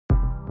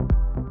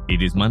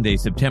It is Monday,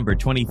 September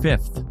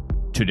 25th.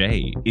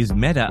 Today, is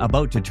Meta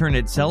about to turn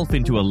itself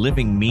into a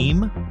living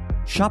meme?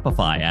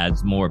 Shopify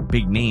adds more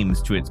big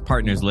names to its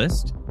partners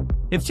list.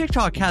 If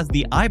TikTok has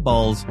the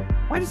eyeballs,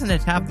 why doesn't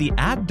it have the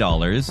ad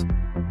dollars?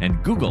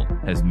 And Google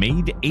has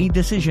made a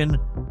decision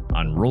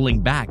on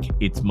rolling back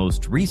its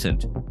most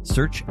recent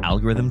search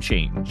algorithm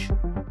change.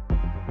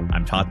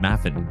 I'm Todd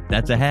Maffin.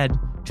 That's ahead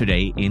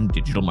today in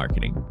digital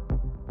marketing.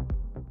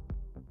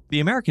 The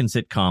American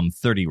sitcom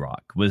 30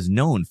 Rock was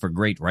known for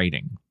great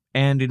writing.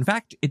 And in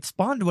fact, it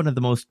spawned one of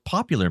the most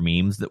popular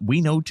memes that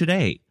we know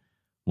today,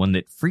 one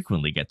that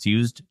frequently gets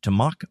used to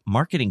mock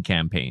marketing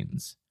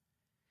campaigns.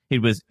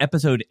 It was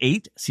episode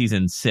 8,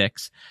 season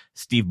 6.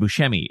 Steve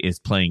Buscemi is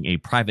playing a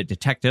private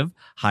detective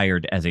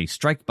hired as a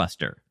strike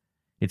buster.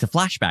 It's a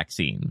flashback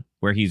scene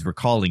where he's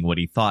recalling what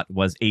he thought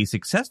was a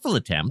successful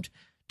attempt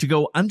to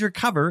go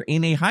undercover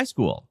in a high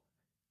school.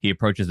 He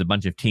approaches a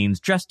bunch of teens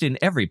dressed in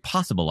every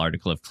possible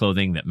article of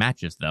clothing that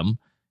matches them,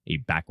 a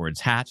backwards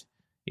hat,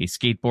 a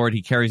skateboard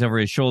he carries over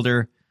his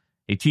shoulder,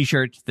 a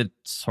t-shirt that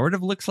sort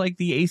of looks like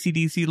the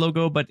AC/DC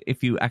logo, but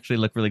if you actually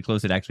look really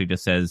close, it actually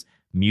just says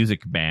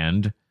music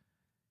band.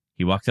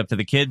 He walks up to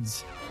the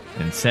kids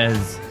and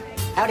says,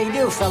 "How do you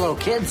do, fellow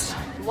kids?"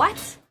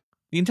 What?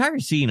 The entire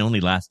scene only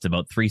lasts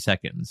about 3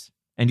 seconds.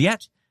 And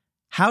yet,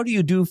 "How do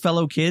you do,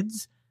 fellow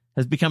kids?"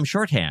 has become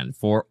shorthand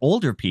for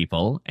older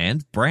people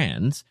and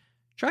brands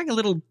trying a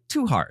little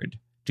too hard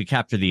to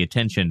capture the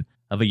attention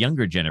of a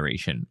younger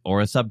generation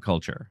or a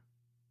subculture.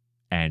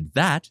 And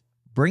that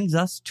brings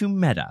us to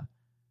Meta,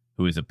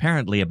 who is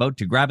apparently about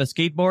to grab a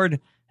skateboard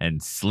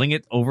and sling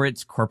it over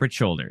its corporate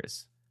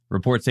shoulders.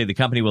 Reports say the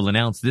company will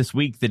announce this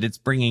week that it's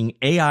bringing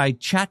AI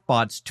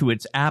chatbots to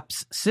its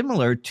apps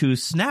similar to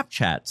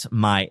Snapchat's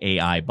My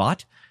AI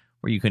bot,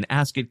 where you can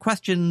ask it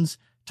questions,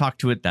 talk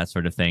to it, that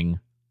sort of thing.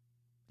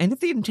 And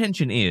if the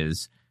intention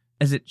is,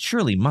 as it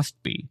surely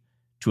must be,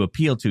 to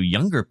appeal to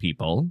younger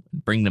people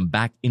and bring them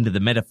back into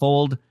the Meta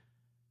fold,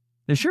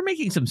 they're sure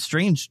making some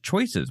strange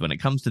choices when it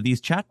comes to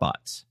these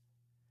chatbots.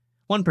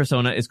 One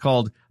persona is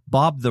called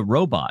Bob the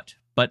Robot,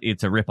 but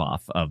it's a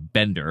ripoff of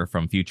Bender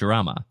from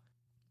Futurama.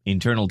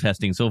 Internal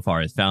testing so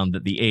far has found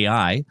that the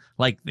AI,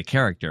 like the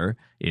character,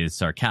 is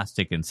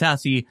sarcastic and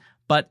sassy,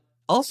 but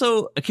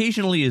also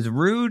occasionally is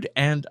rude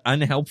and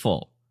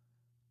unhelpful.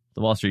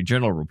 The Wall Street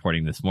Journal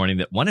reporting this morning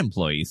that one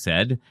employee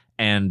said,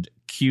 and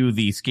cue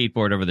the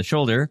skateboard over the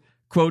shoulder,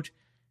 quote,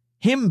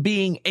 "Him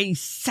being a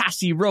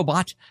sassy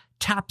robot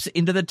taps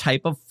into the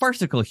type of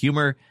farcical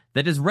humor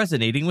that is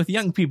resonating with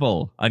young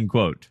people,"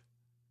 unquote.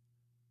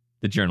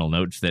 The journal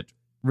notes that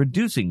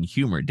reducing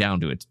humor down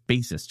to its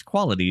basest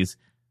qualities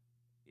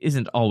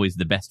isn't always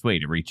the best way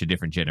to reach a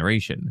different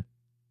generation.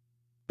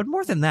 But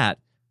more than that,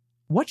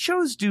 what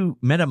shows do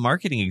Meta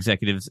marketing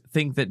executives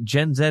think that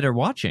Gen Z are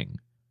watching?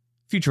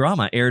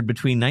 Futurama aired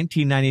between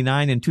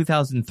 1999 and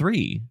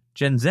 2003.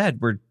 Gen Z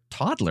were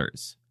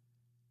toddlers.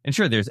 And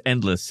sure, there's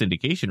endless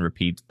syndication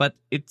repeats, but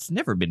it's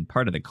never been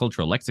part of the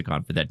cultural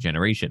lexicon for that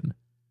generation.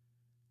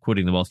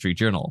 Quoting the Wall Street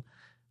Journal,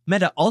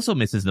 Meta also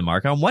misses the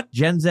mark on what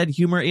Gen Z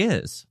humor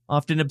is,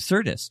 often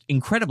absurdist,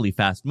 incredibly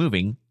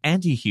fast-moving,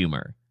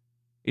 anti-humor.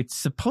 It's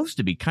supposed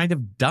to be kind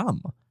of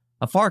dumb,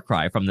 a far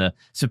cry from the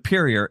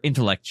superior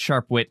intellect,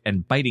 sharp wit,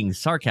 and biting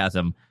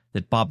sarcasm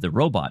that Bob the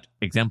Robot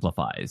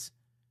exemplifies.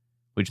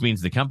 Which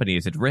means the company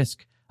is at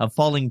risk of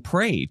falling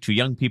prey to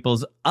young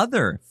people's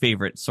other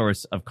favorite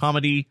source of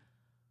comedy,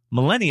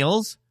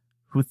 millennials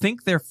who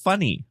think they're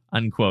funny,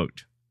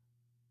 unquote.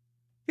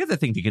 The other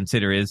thing to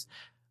consider is,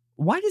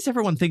 why does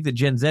everyone think that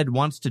Gen Z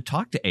wants to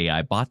talk to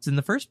AI bots in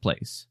the first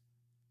place?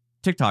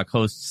 TikTok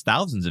hosts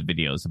thousands of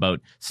videos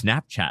about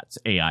Snapchat's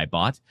AI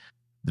bot.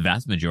 The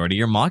vast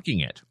majority are mocking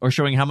it or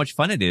showing how much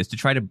fun it is to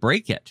try to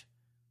break it.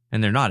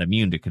 And they're not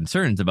immune to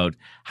concerns about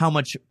how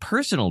much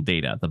personal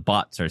data the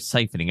bots are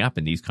siphoning up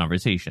in these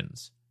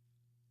conversations.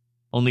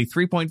 Only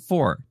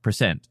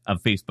 3.4%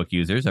 of Facebook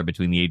users are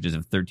between the ages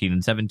of 13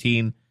 and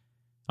 17.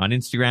 On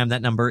Instagram,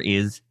 that number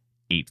is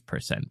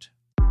 8%.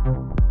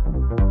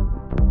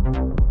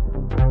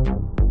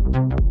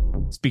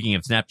 Speaking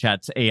of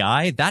Snapchat's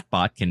AI, that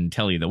bot can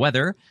tell you the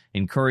weather,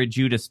 encourage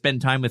you to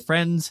spend time with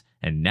friends,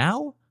 and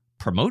now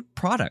promote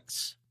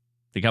products.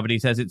 The company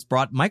says it's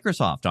brought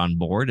Microsoft on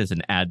board as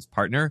an ads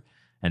partner,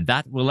 and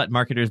that will let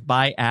marketers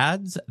buy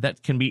ads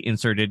that can be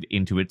inserted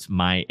into its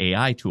My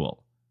AI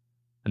tool.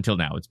 Until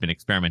now, it's been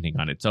experimenting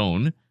on its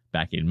own.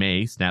 Back in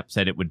May, Snap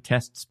said it would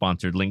test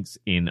sponsored links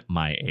in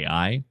My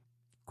AI.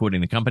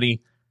 Quoting the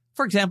company,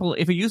 "For example,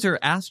 if a user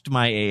asked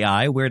My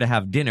AI where to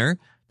have dinner,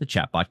 the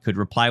chatbot could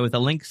reply with a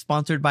link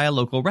sponsored by a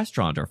local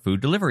restaurant or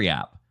food delivery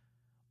app.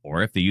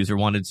 Or if the user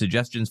wanted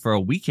suggestions for a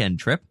weekend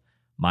trip,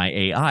 My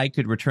AI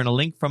could return a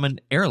link from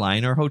an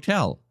airline or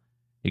hotel.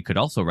 It could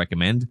also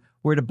recommend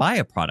where to buy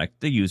a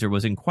product the user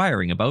was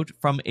inquiring about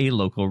from a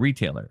local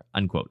retailer,"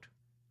 unquote.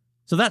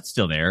 So that's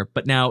still there,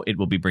 but now it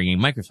will be bringing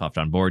Microsoft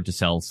on board to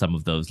sell some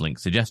of those link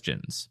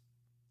suggestions.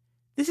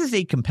 This is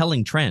a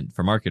compelling trend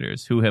for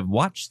marketers who have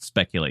watched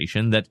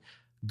speculation that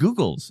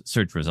Google's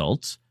search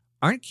results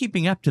aren't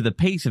keeping up to the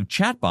pace of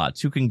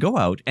chatbots who can go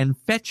out and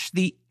fetch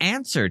the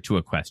answer to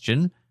a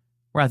question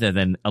rather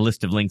than a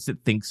list of links it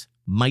thinks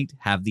might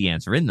have the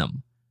answer in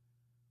them.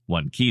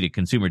 One key to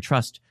consumer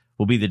trust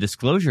will be the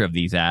disclosure of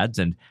these ads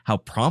and how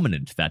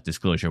prominent that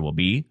disclosure will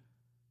be.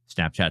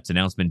 Snapchat's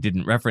announcement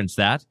didn't reference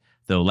that,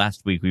 though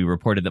last week we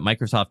reported that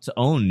Microsoft's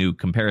own new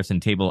comparison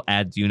table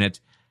ads unit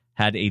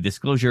had a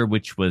disclosure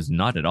which was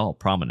not at all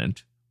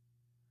prominent.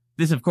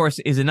 This, of course,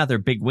 is another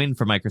big win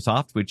for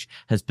Microsoft, which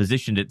has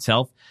positioned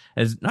itself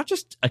as not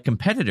just a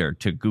competitor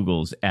to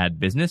Google's ad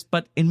business,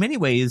 but in many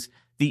ways,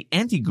 the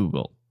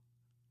anti-Google.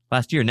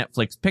 Last year,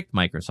 Netflix picked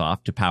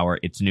Microsoft to power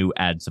its new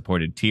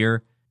ad-supported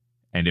tier,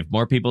 and if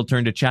more people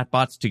turn to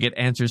chatbots to get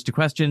answers to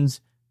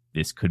questions,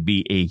 this could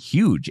be a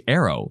huge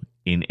arrow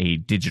in a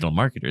digital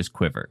marketer's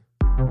quiver.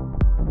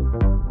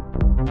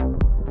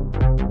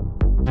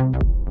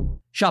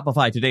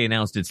 Shopify today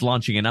announced it's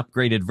launching an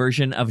upgraded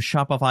version of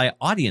Shopify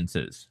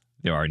Audiences.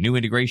 There are new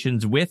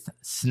integrations with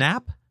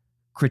Snap,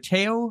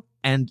 Criteo,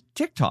 and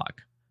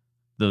TikTok.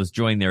 Those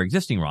join their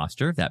existing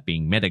roster, that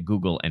being Meta,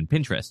 Google, and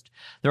Pinterest.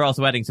 They're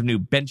also adding some new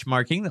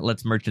benchmarking that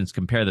lets merchants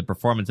compare the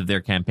performance of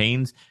their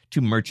campaigns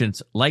to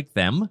merchants like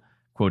them.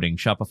 Quoting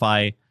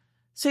Shopify,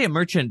 say a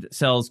merchant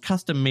sells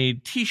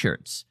custom-made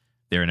t-shirts.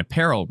 They're an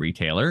apparel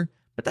retailer,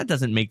 but that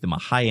doesn't make them a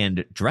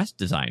high-end dress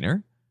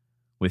designer.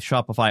 With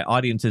Shopify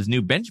Audience's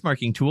new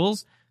benchmarking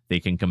tools, they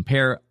can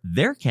compare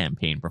their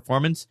campaign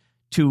performance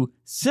to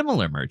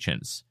similar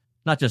merchants,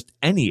 not just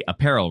any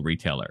apparel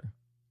retailer.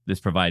 This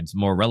provides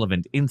more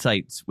relevant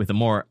insights with a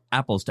more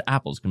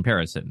apples-to-apples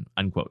comparison,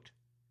 unquote.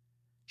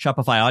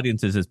 Shopify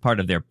Audiences is part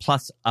of their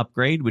Plus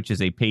upgrade, which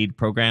is a paid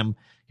program.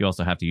 You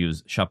also have to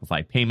use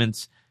Shopify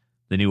Payments.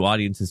 The new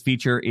Audiences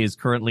feature is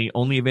currently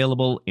only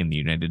available in the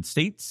United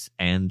States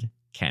and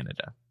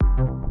Canada.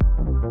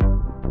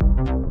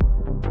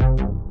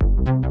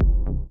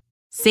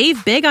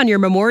 Save big on your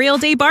Memorial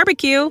Day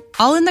barbecue,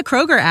 all in the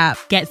Kroger app.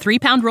 Get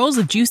 3-pound rolls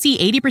of juicy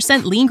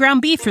 80% lean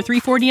ground beef for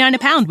 $3.49 a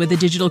pound with a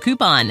digital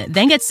coupon.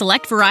 Then get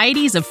select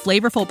varieties of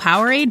flavorful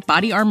Powerade,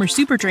 Body Armor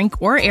Super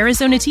Drink, or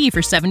Arizona tea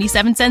for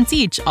 77 cents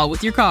each, all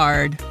with your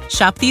card.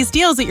 Shop these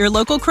deals at your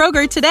local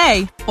Kroger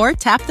today, or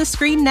tap the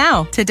screen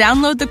now to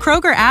download the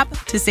Kroger app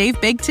to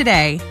save big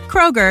today.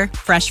 Kroger,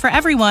 fresh for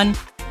everyone.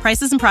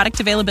 Prices and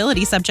product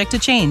availability subject to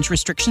change.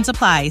 Restrictions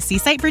apply. See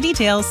site for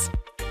details.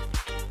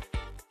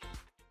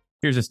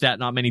 Here's a stat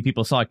not many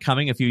people saw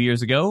coming a few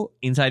years ago.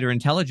 Insider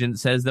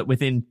Intelligence says that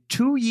within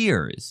 2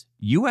 years,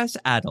 U.S.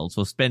 adults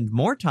will spend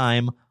more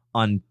time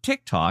on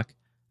TikTok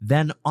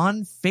than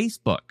on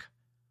Facebook.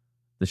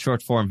 The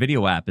short-form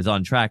video app is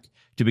on track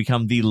to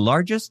become the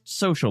largest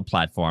social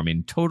platform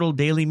in total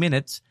daily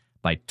minutes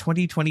by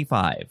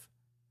 2025.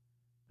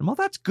 And while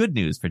that's good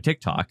news for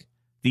TikTok,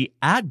 the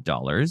ad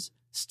dollars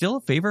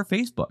still favor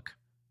Facebook,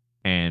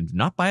 and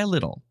not by a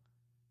little.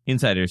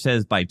 Insider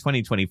says by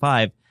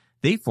 2025,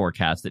 they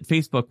forecast that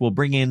Facebook will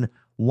bring in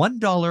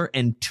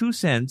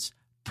 $1.02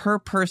 per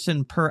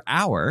person per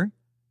hour,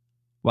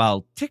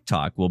 while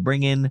TikTok will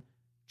bring in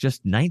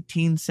just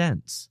 19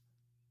 cents.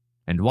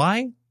 And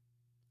why?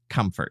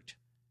 Comfort.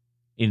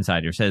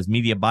 Insider says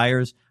media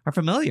buyers are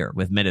familiar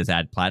with Meta's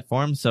ad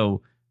platform,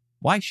 so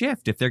why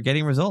shift if they're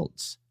getting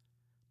results?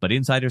 But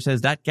Insider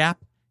says that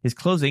gap is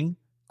closing.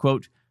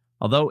 Quote,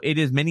 although it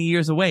is many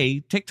years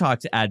away,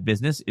 TikTok's ad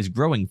business is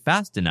growing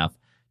fast enough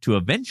to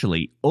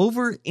eventually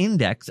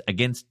over-index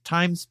against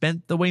time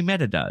spent the way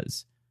Meta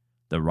does.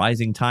 The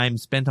rising time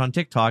spent on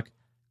TikTok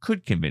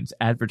could convince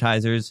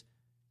advertisers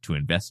to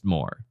invest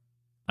more,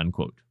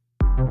 unquote.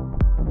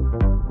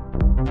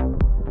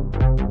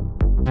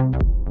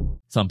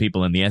 Some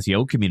people in the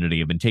SEO community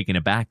have been taken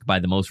aback by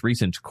the most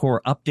recent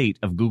core update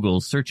of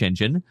Google's search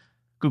engine.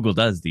 Google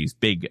does these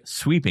big,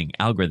 sweeping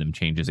algorithm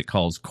changes it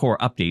calls core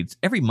updates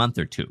every month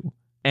or two.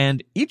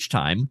 And each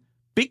time,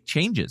 big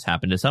changes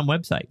happen to some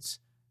websites.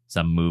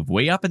 Some move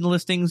way up in the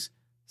listings,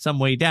 some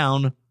way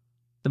down.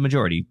 The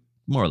majority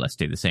more or less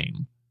stay the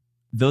same.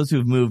 Those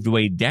who've moved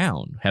way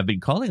down have been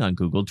calling on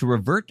Google to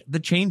revert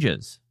the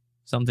changes,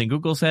 something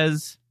Google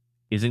says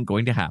isn't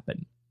going to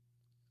happen.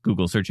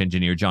 Google search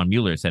engineer John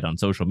Mueller said on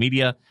social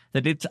media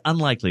that it's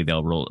unlikely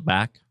they'll roll it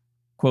back.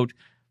 Quote,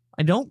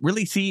 I don't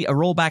really see a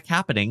rollback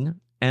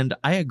happening, and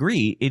I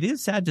agree it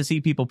is sad to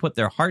see people put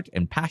their heart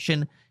and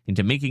passion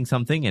into making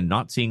something and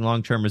not seeing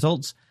long-term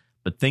results,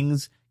 but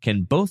things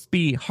can both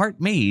be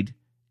heart-made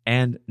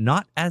and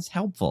not as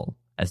helpful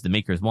as the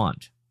makers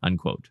want,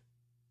 unquote.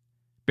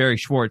 Barry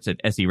Schwartz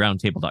at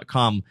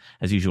SERoundtable.com,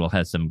 as usual,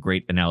 has some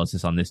great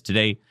analysis on this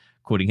today.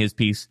 Quoting his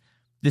piece,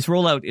 this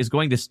rollout is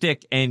going to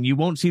stick and you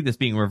won't see this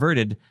being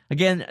reverted.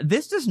 Again,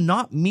 this does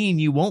not mean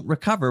you won't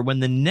recover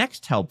when the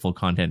next helpful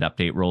content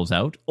update rolls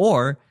out,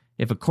 or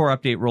if a core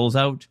update rolls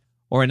out,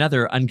 or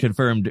another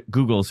unconfirmed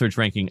Google search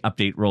ranking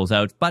update rolls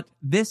out. But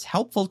this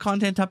helpful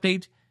content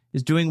update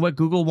is doing what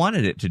Google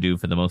wanted it to do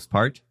for the most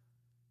part.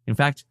 In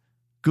fact,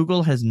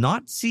 Google has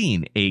not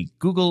seen a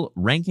Google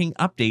ranking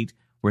update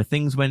where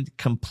things went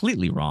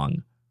completely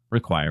wrong,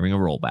 requiring a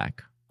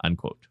rollback,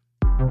 unquote.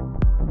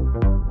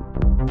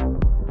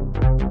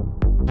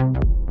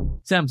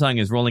 Samsung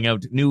is rolling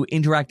out new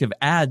interactive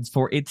ads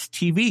for its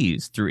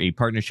TVs through a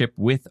partnership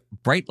with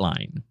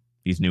Brightline.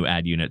 These new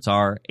ad units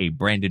are a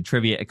branded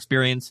trivia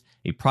experience,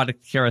 a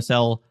product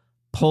carousel,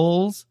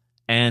 polls,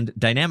 and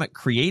dynamic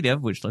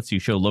creative, which lets you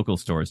show local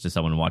stores to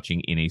someone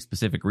watching in a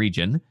specific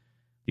region.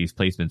 These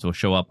placements will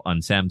show up on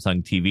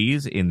Samsung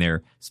TVs in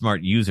their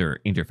smart user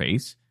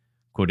interface.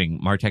 Quoting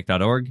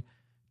martech.org,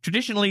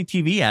 traditionally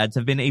TV ads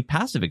have been a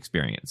passive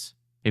experience.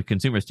 If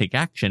consumers take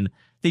action,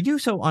 they do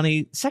so on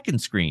a second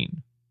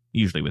screen,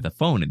 usually with a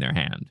phone in their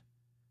hand.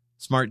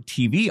 Smart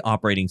TV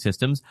operating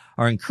systems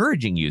are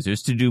encouraging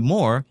users to do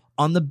more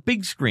on the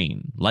big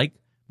screen, like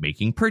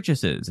making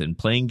purchases and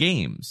playing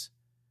games.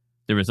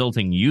 The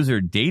resulting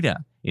user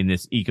data in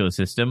this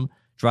ecosystem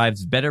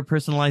drives better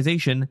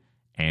personalization,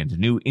 and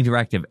new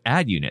interactive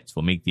ad units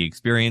will make the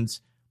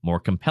experience more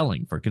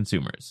compelling for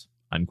consumers.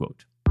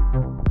 Unquote.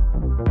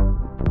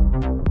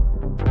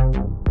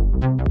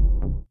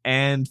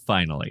 And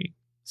finally,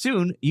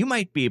 soon you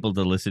might be able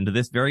to listen to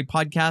this very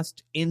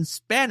podcast in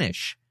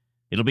Spanish.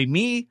 It'll be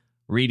me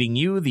reading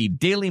you the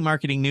daily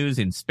marketing news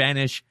in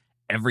Spanish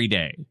every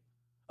day.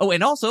 Oh,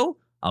 and also,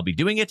 I'll be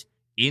doing it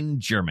in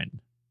German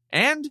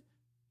and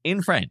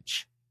in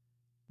French,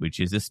 which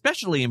is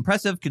especially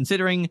impressive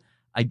considering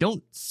I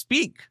don't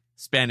speak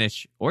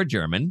Spanish or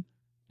German,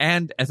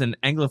 and as an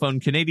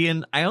Anglophone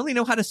Canadian, I only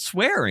know how to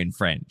swear in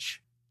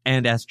French.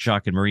 And asked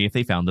Jacques and Marie if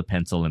they found the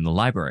pencil in the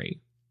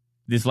library.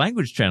 This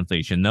language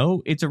translation,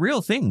 though, it's a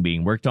real thing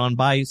being worked on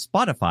by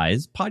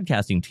Spotify's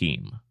podcasting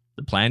team.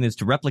 The plan is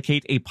to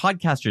replicate a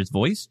podcaster's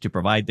voice to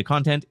provide the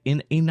content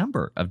in a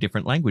number of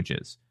different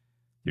languages.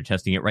 They're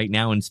testing it right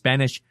now in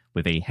Spanish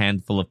with a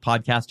handful of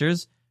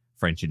podcasters,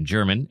 French and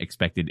German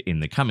expected in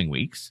the coming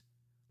weeks.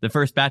 The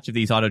first batch of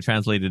these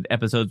auto-translated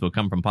episodes will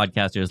come from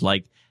podcasters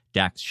like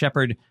Dax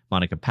Shepard,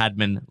 Monica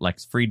Padman,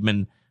 Lex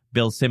Friedman,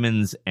 Bill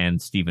Simmons,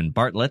 and Stephen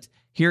Bartlett.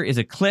 Here is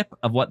a clip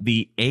of what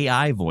the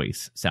AI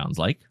voice sounds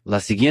like. La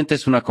siguiente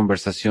es una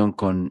conversación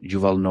con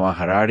Yuval Noah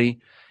Harari,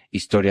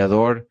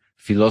 historiador,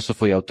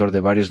 filósofo y autor de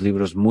varios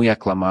libros muy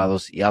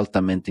aclamados y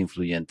altamente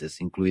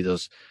influyentes,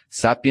 incluidos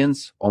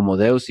Sapiens, Homo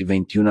Deus y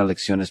 21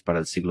 lecciones para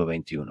el siglo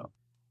XXI.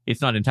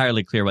 It's not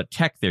entirely clear what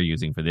tech they're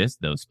using for this,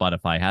 though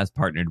Spotify has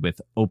partnered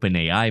with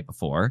OpenAI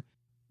before.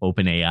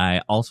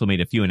 OpenAI also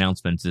made a few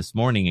announcements this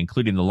morning,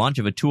 including the launch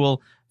of a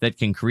tool that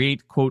can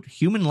create, quote,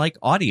 human-like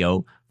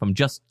audio from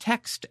just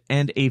text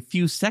and a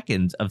few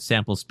seconds of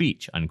sample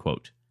speech,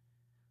 unquote.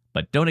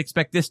 But don't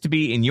expect this to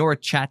be in your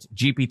chat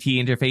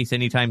GPT interface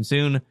anytime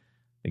soon.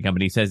 The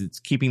company says it's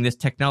keeping this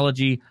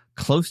technology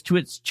close to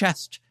its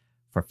chest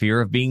for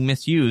fear of being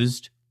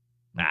misused.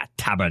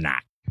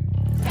 Tabernacle.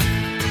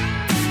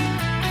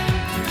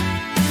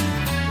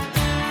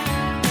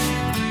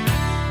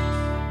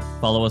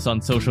 Follow us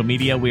on social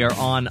media. We are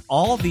on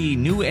all the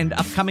new and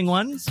upcoming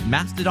ones: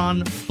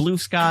 Mastodon, Blue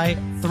Sky,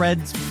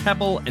 Threads,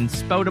 Pebble, and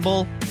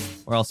Spoutable.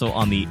 We're also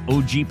on the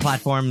OG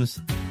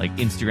platforms like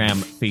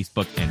Instagram,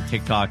 Facebook, and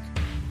TikTok.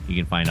 You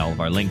can find all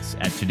of our links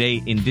at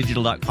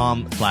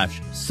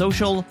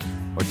todayindigital.com/social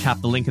or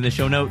tap the link in the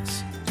show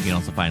notes. You can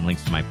also find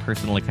links to my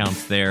personal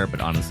accounts there, but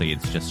honestly,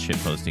 it's just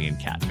shitposting and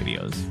cat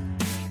videos.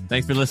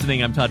 Thanks for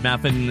listening. I'm Todd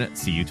Maffin.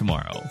 See you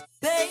tomorrow.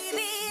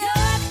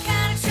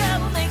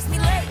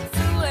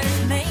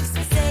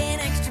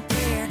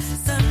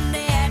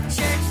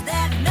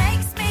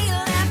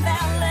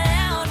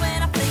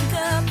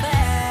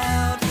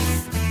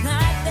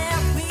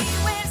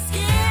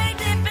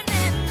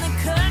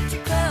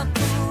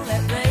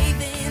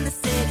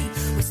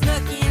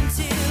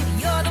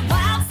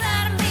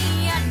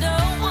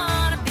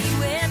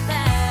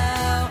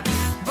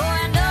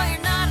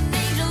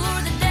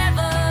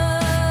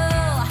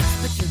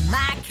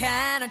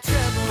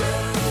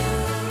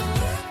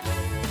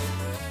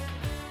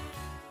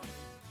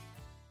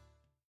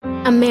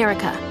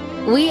 America.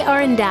 We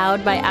are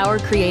endowed by our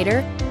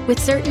Creator with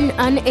certain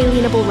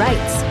unalienable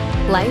rights: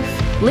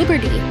 life,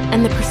 liberty,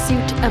 and the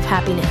pursuit of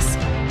happiness.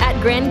 At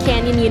Grand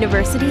Canyon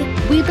University,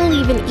 we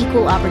believe in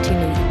equal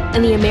opportunity,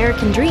 and the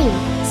American dream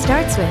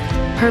starts with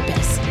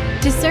purpose.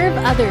 To serve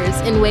others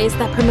in ways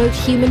that promote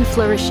human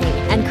flourishing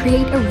and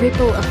create a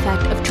ripple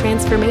effect of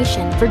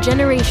transformation for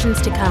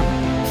generations to come.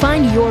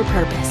 Find your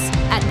purpose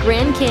at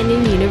Grand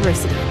Canyon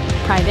University.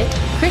 Private,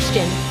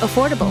 Christian,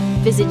 affordable.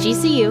 Visit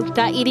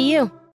gcu.edu.